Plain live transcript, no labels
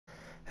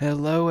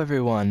Hello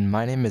everyone,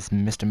 my name is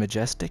Mr.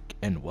 Majestic,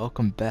 and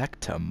welcome back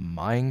to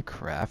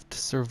Minecraft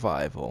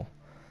Survival.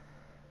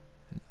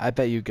 I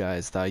bet you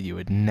guys thought you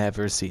would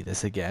never see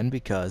this again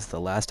because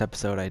the last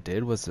episode I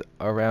did was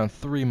around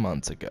 3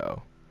 months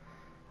ago.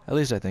 At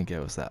least I think it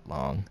was that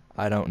long.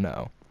 I don't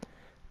know.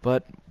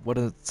 But what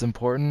is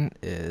important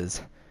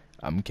is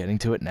I'm getting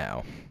to it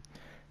now.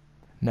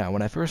 Now,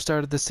 when I first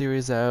started the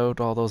series out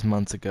all those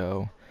months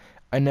ago,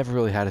 I never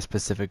really had a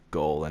specific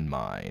goal in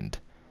mind.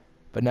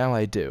 But now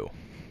I do.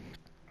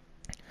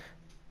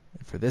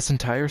 For this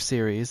entire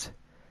series,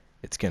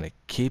 it's gonna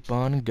keep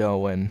on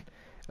going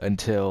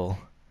until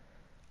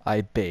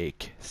I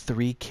bake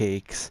 3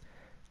 cakes,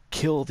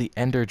 kill the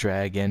Ender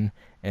Dragon,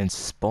 and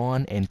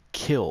spawn and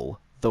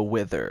kill the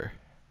Wither.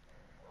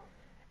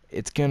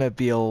 It's gonna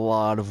be a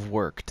lot of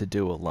work to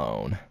do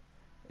alone.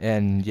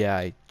 And yeah,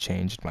 I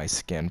changed my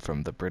skin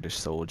from the British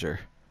soldier.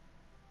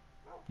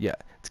 Yeah,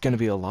 it's gonna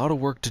be a lot of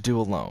work to do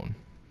alone.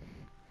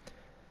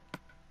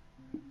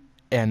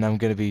 And I'm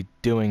gonna be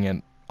doing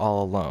it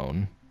all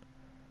alone.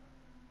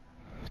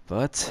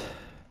 But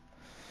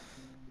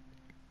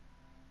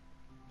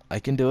I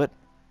can do it.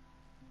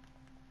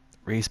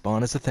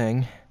 Respawn is a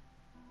thing.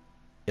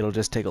 It'll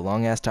just take a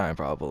long ass time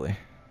probably.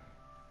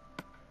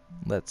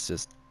 Let's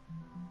just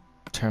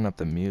turn up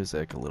the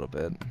music a little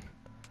bit.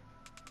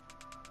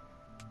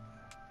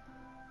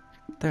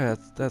 There,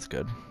 that's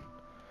good.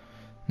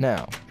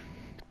 Now,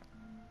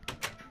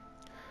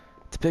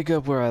 to pick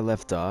up where I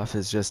left off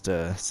is just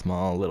a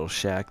small little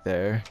shack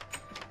there.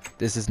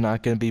 This is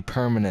not gonna be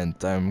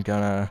permanent. I'm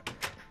gonna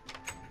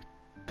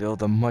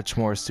build a much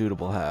more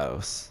suitable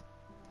house.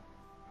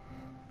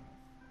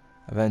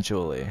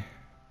 Eventually.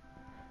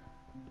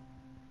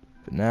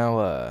 But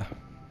now,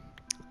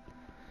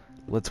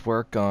 let's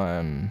work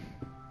on...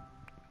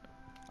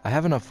 I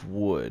have enough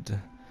wood.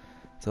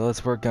 So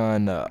let's work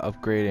on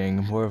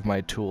upgrading more of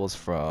my tools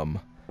from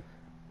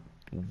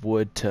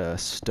wood to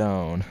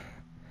stone.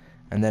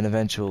 And then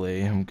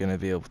eventually I'm gonna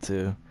be able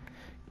to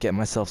get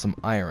myself some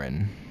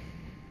iron.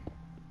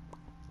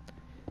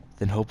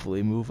 Then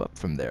hopefully move up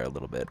from there a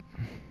little bit.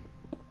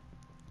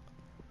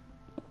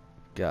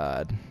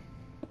 God.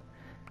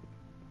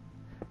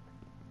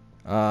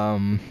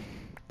 I've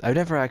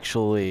never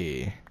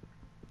actually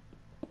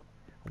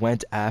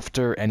went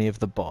after any of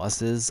the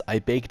bosses. I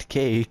baked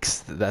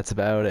cakes, that's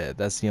about it.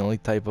 That's the only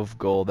type of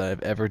goal that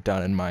I've ever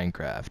done in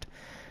Minecraft.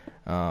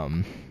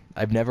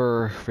 I've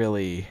never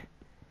really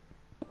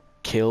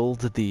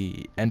killed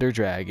the Ender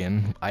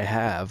Dragon. I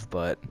have,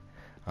 but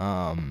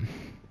I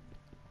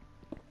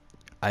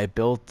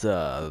built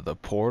the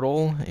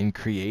portal in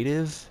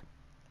creative,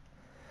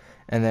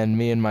 and then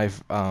me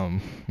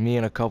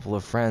and a couple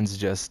of friends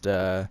just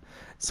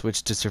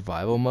switched to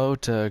survival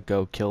mode to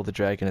go kill the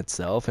dragon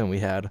itself, and we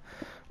had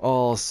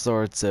all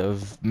sorts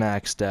of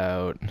maxed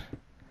out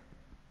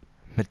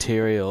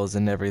materials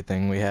and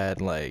everything. We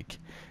had like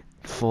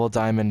full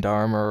diamond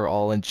armor,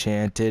 all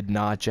enchanted,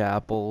 notch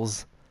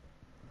apples.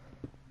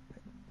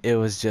 It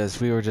was just,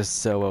 we were just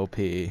so OP,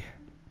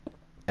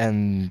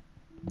 and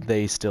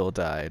they still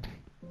died.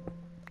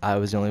 I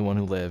was the only one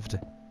who lived,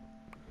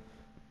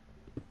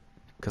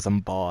 because I'm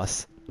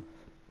boss.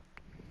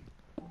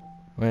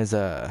 Where's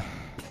oh,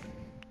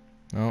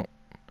 well,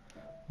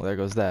 there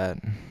goes that.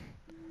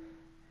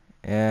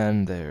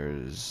 And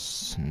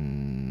there's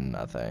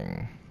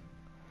nothing.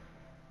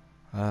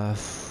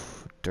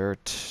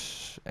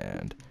 Dirt,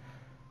 and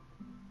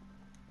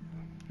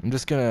I'm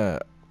just gonna...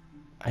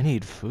 I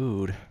need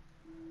food.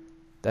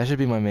 That should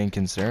be my main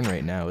concern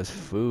right now, is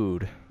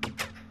food.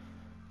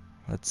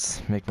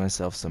 Let's make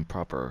myself some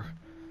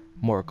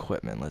more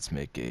equipment. Let's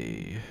make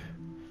a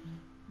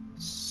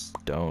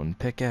stone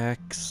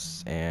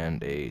pickaxe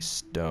and a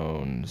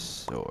stone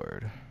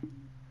sword.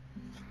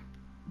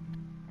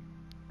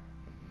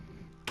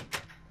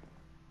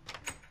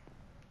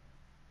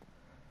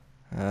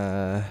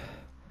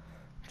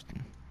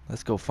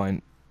 Let's go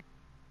find...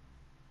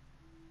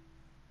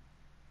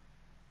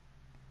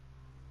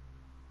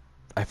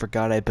 I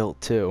forgot I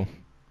built 2.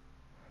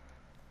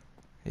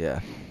 Yeah.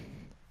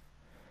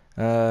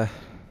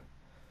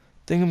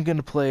 Think I'm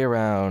gonna play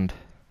around,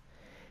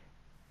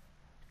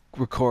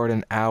 record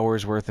an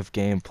hour's worth of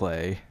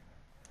gameplay.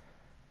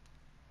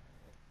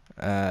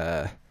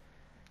 And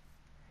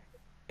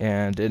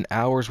an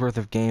hour's worth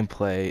of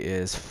gameplay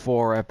is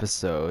 4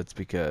 episodes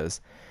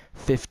because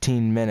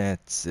 15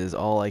 minutes is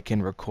all I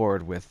can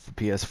record with the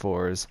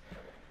PS4's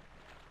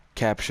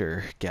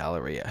capture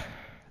gallery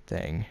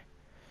thing.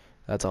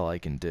 That's all I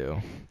can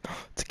do.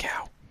 It's a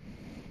cow.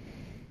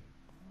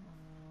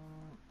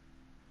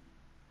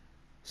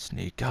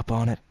 Sneak up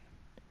on it.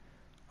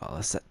 Oh,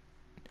 that's it.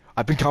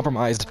 I've been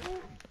compromised.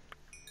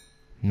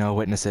 No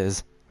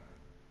witnesses.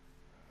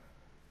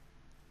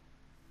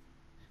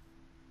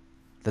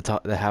 That's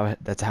how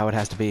it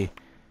has to be.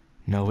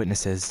 No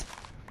witnesses.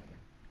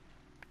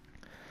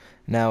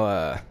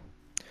 Now,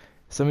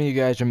 some of you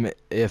guys,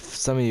 if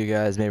some of you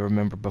guys may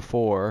remember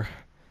before,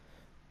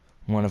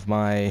 one of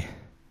my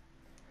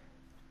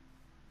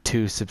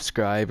 2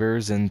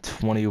 subscribers and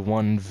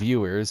 21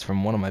 viewers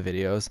from one of my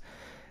videos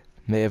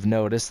may have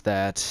noticed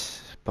that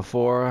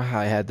before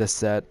I had this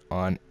set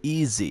on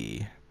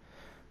easy.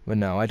 But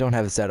no, I don't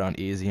have it set on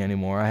easy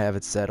anymore. I have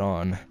it set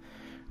on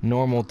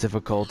normal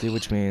difficulty,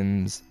 which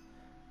means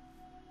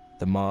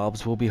the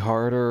mobs will be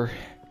harder.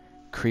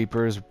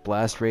 Creeper's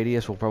blast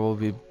radius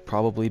will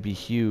probably be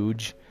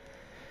huge.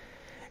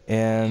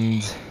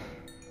 And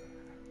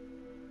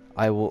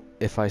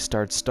if I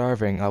start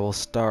starving, I will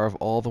starve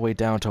all the way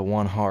down to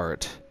 1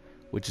 heart,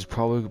 which is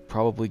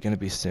probably going to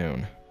be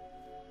soon.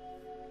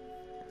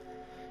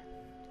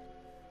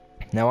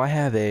 Now I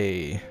have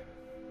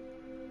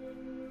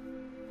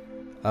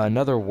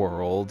another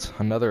world,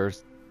 another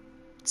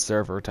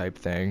server type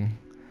thing.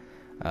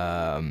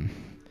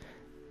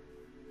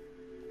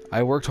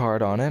 I worked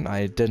hard on it.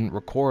 I didn't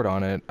record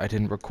on it. I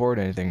didn't record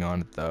anything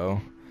on it though.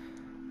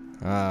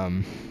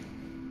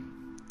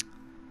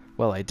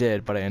 Well, I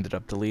did, but I ended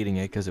up deleting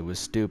it because it was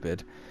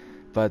stupid.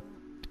 But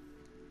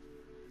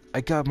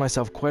I got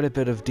myself quite a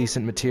bit of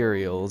decent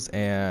materials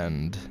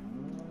and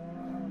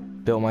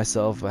built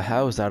myself a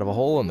house out of a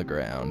hole in the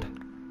ground.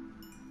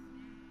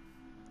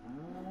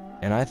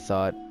 And I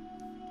thought,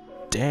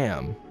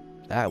 damn,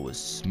 that was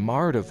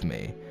smart of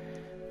me,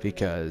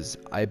 because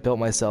I built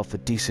myself a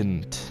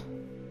decent,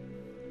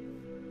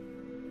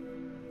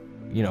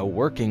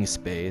 working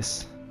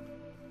space,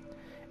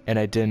 and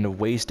I didn't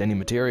waste any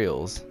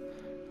materials.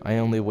 I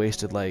only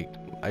wasted, I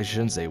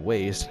shouldn't say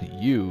waste,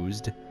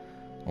 used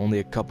only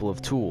a couple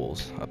of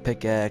tools. A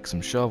pickaxe,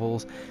 some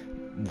shovels.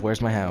 Where's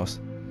my house?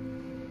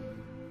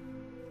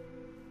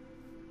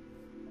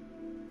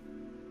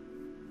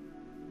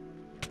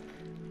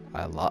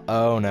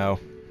 Oh no.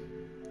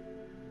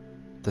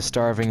 The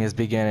starving is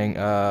beginning.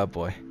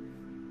 Boy.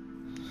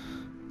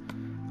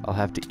 I'll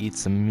have to eat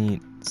some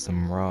meat,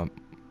 some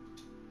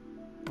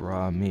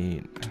raw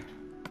meat.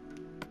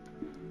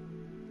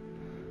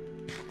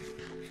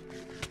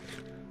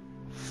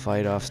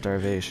 Fight off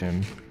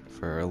starvation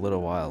for a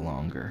little while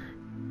longer.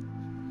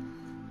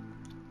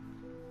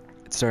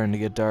 It's starting to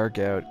get dark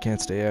out.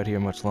 Can't stay out here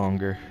much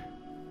longer.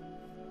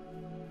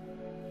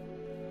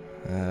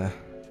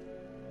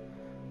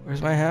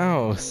 Where's my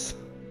house?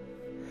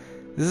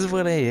 This is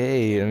what I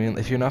hate. I mean,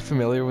 if you're not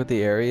familiar with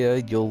the area,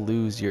 you'll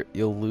lose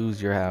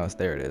your house.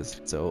 There it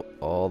is. So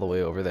all the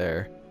way over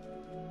there.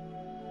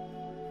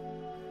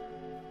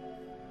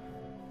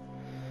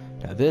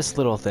 Now this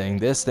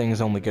thing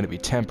is only going to be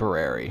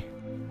temporary.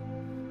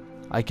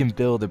 I can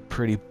build a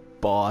pretty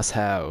boss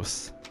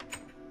house,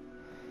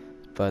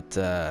 but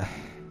I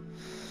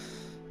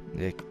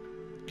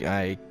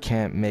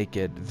can't make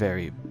it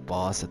very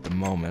boss at the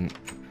moment.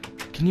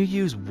 Can you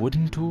use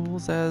wooden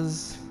tools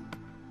as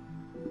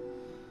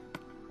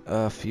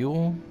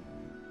fuel?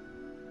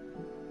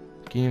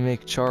 Can you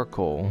make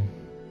charcoal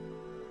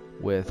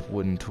with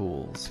wooden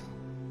tools?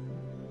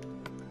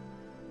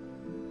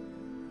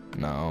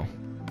 No.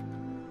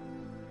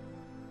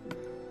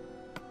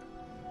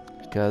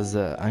 Because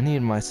I need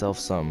myself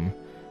some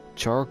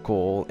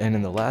charcoal, and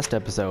in the last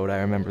episode, I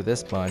remember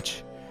this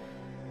much,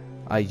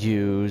 I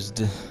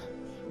used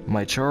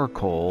my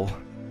charcoal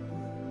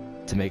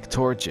to make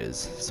torches,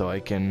 so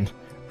I can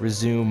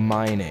resume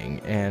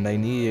mining, and I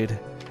need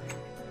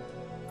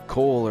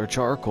coal or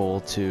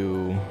charcoal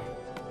to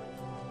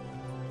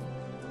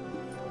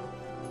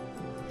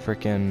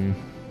frickin'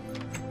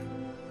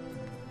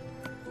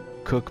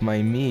 cook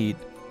my meat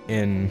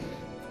in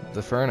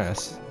the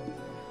furnace.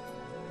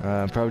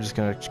 I'm probably just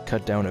gonna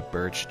cut down a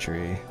birch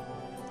tree.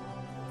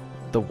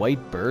 The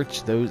white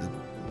birch, the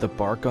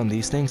bark on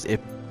these things,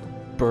 it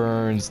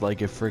burns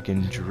like a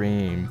freaking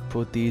dream.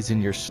 Put these in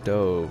your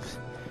stove.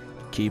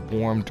 Keep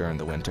warm during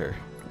the winter.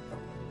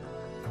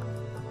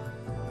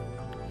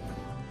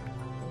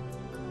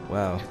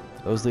 Wow,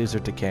 those leaves are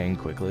decaying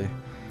quickly.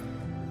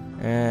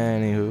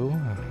 Anywho.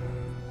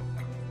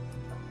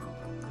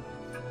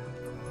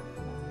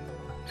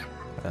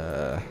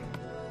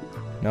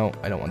 No,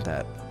 I don't want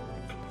that.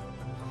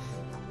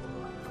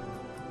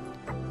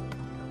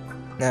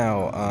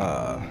 Now,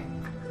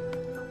 I'm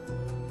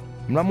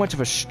not much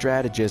of a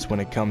strategist when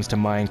it comes to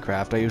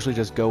Minecraft. I usually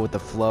just go with the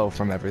flow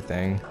from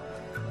everything.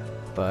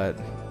 But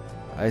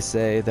I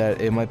say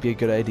that it might be a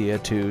good idea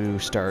to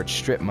start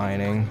strip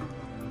mining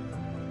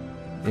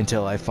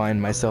until I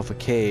find myself a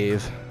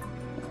cave,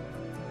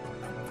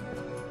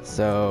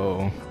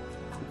 so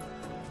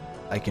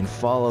I can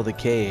follow the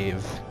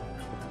cave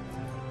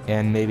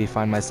and maybe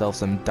find myself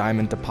some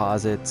diamond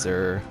deposits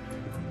or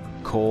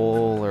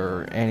coal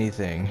or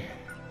anything.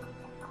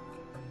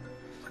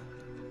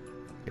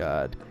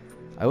 God,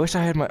 I wish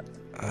I had my...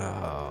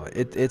 Oh,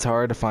 it's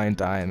hard to find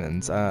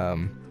diamonds.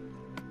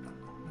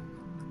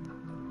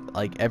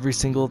 Like every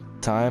single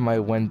time I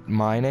went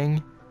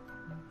mining,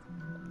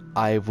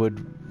 I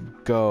would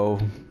go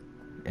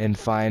and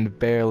find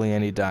barely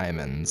any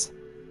diamonds.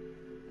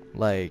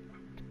 Like,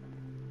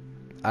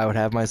 I would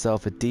have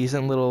myself a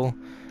decent little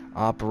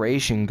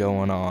operation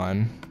going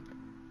on,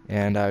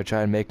 and I would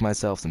try to make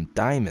myself some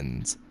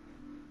diamonds.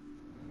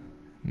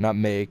 Not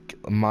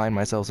mine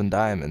myself some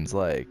diamonds.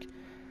 Like,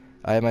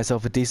 I had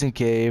myself a decent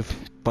cave,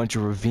 bunch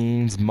of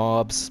ravines,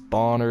 mobs,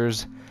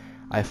 spawners.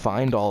 I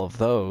find all of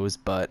those,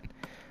 but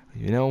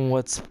you know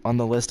what's on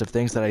the list of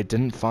things that I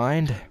didn't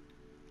find?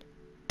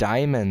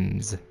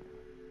 Diamonds.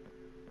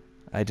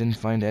 I didn't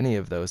find any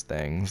of those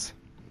things.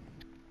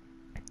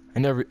 I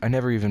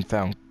never even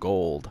found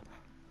gold.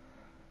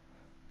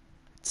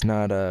 It's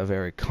not a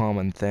very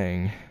common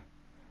thing.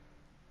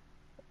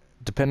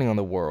 Depending on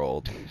the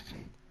world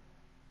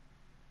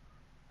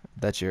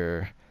that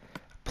you're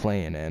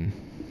playing in.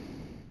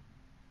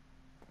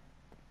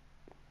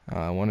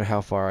 I wonder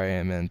how far I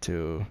am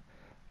into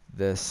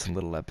this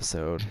little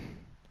episode.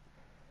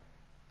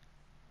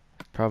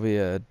 Probably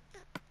a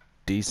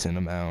decent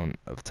amount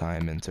of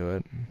time into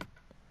it.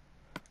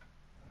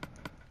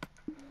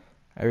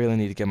 I really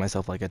need to get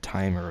myself like a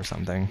timer or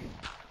something.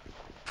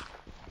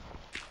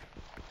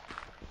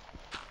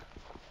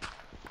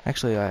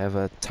 Actually, I have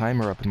a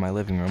timer up in my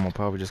living room. I'll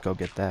probably just go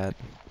get that.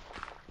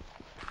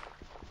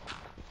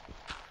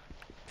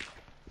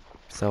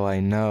 So I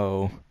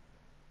know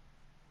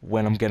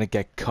when I'm gonna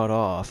get cut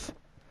off.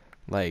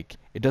 Like,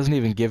 it doesn't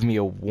even give me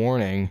a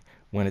warning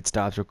when it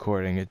stops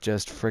recording. It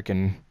just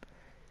frickin'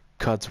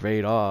 cuts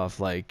right off.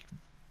 Like,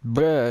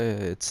 bruh,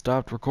 it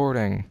stopped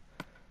recording.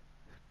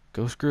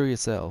 Go screw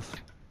yourself.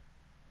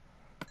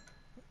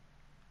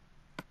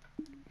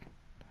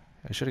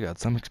 I should have got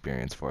some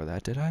experience for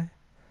that, did I?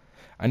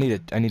 I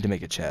need to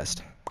make a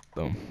chest.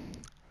 Boom.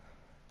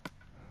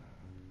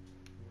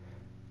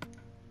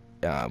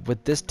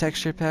 With this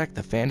texture pack,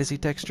 the fantasy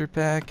texture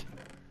pack,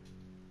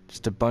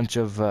 just a bunch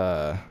of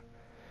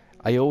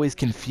I always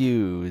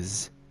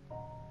confuse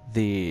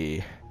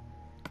the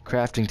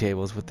crafting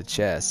tables with the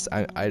chests.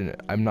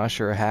 I'm not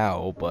sure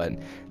how, but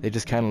they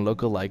just kind of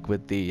look alike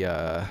with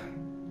the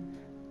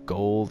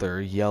gold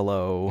or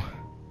yellow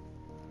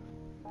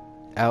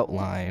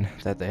outline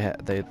that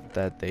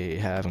they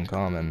have in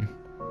common.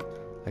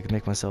 I can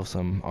make myself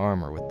some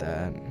armor with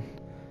that.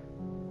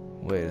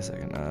 Wait a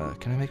second.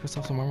 Can I make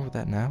myself some armor with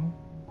that now?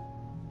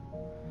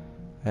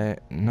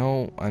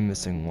 No, I'm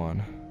missing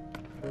one.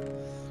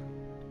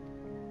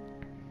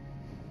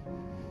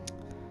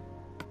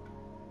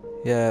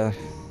 Yeah.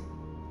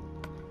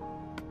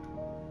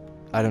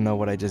 I don't know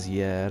what I just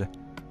yelled.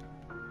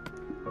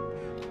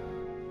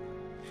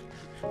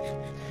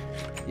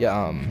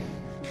 Yeah,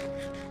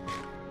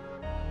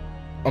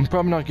 I'm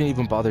probably not gonna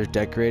even bother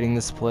decorating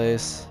this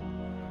place.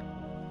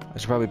 I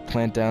should probably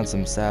plant down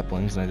some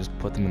saplings and I just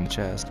put them in the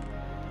chest.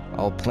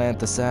 I'll plant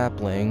the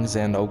saplings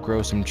and I'll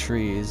grow some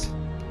trees.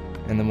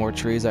 And the more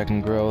trees I can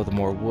grow, the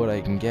more wood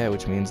I can get,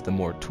 which means the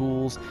more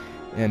tools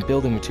and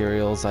building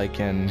materials I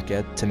can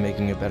get to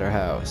making a better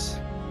house.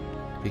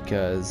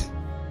 Because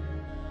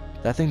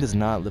that thing does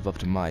not live up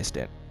to my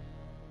standard.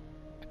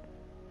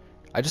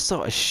 I just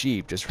saw a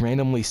sheep just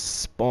randomly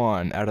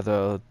spawn out of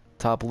the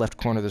top left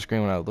corner of the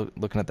screen when I was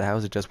looking at the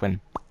house. It just went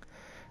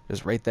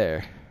just right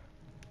there.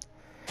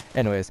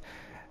 Anyways,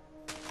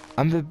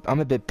 I'm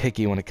a bit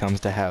picky when it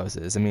comes to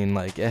houses. I mean,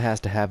 like, it has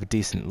to have a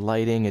decent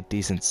lighting, a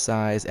decent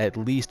size, at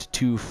least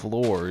 2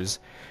 floors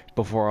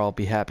before I'll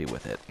be happy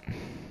with it.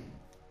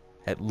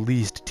 At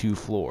least 2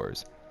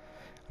 floors.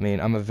 I mean,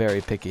 I'm a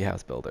very picky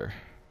house builder.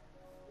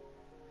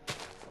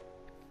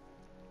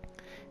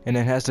 And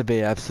it has to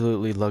be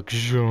absolutely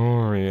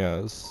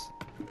luxurious.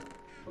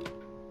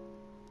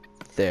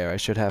 There, I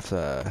should have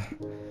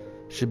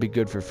should be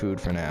good for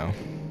food for now.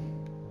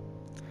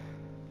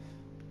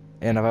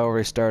 And I've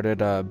already started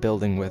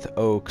building with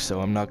oak, so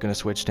I'm not going to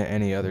switch to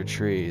any other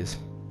trees.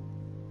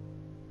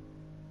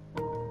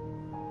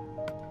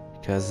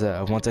 Because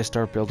once I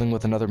start building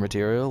with another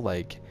material,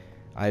 like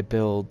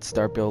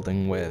start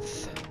building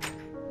with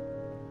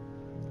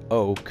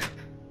oak,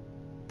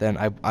 then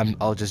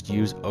I'll just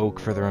use oak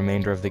for the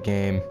remainder of the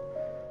game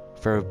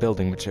for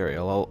building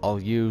material. I'll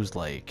use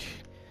like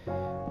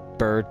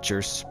birch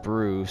or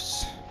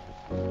spruce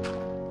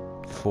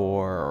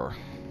for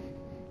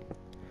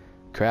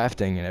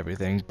crafting and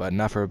everything, but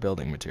not for a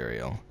building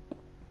material.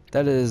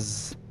 That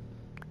is,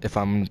 if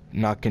I'm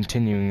not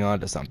continuing on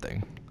to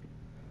something.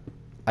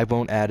 I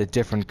won't add a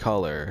different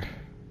color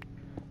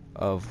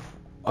of...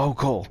 Oh,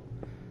 coal!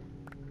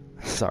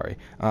 Sorry.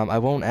 I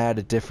won't add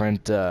a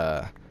different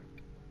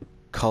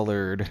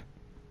colored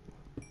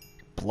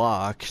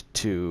block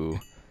to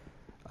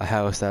a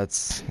house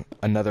that's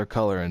another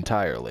color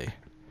entirely.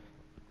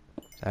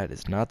 That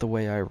is not the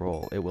way I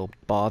roll. It will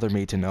bother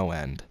me to no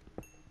end.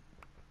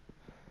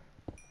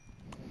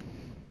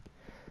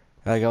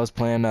 Like, I was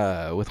playing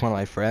with one of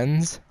my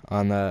friends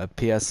on the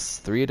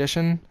PS3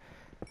 edition,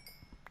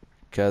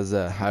 because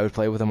I would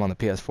play with him on the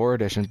PS4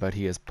 edition, but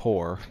he is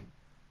poor.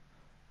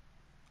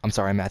 I'm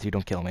sorry, Matthew,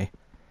 don't kill me.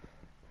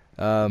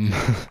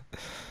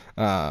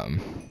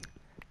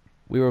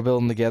 We were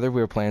building together, we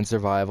were playing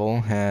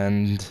survival,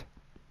 and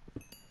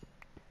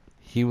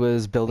he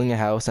was building a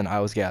house and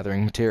I was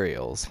gathering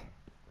materials.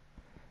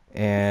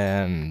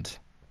 And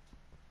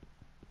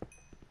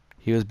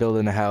he was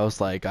building a house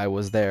like I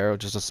was there,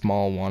 just a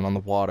small one on the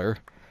water.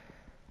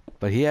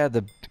 But he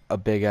had a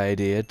big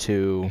idea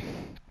to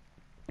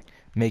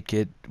make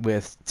it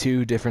with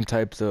 2 different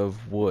types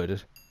of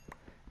wood.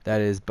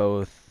 That is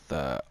both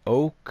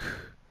oak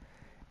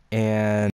and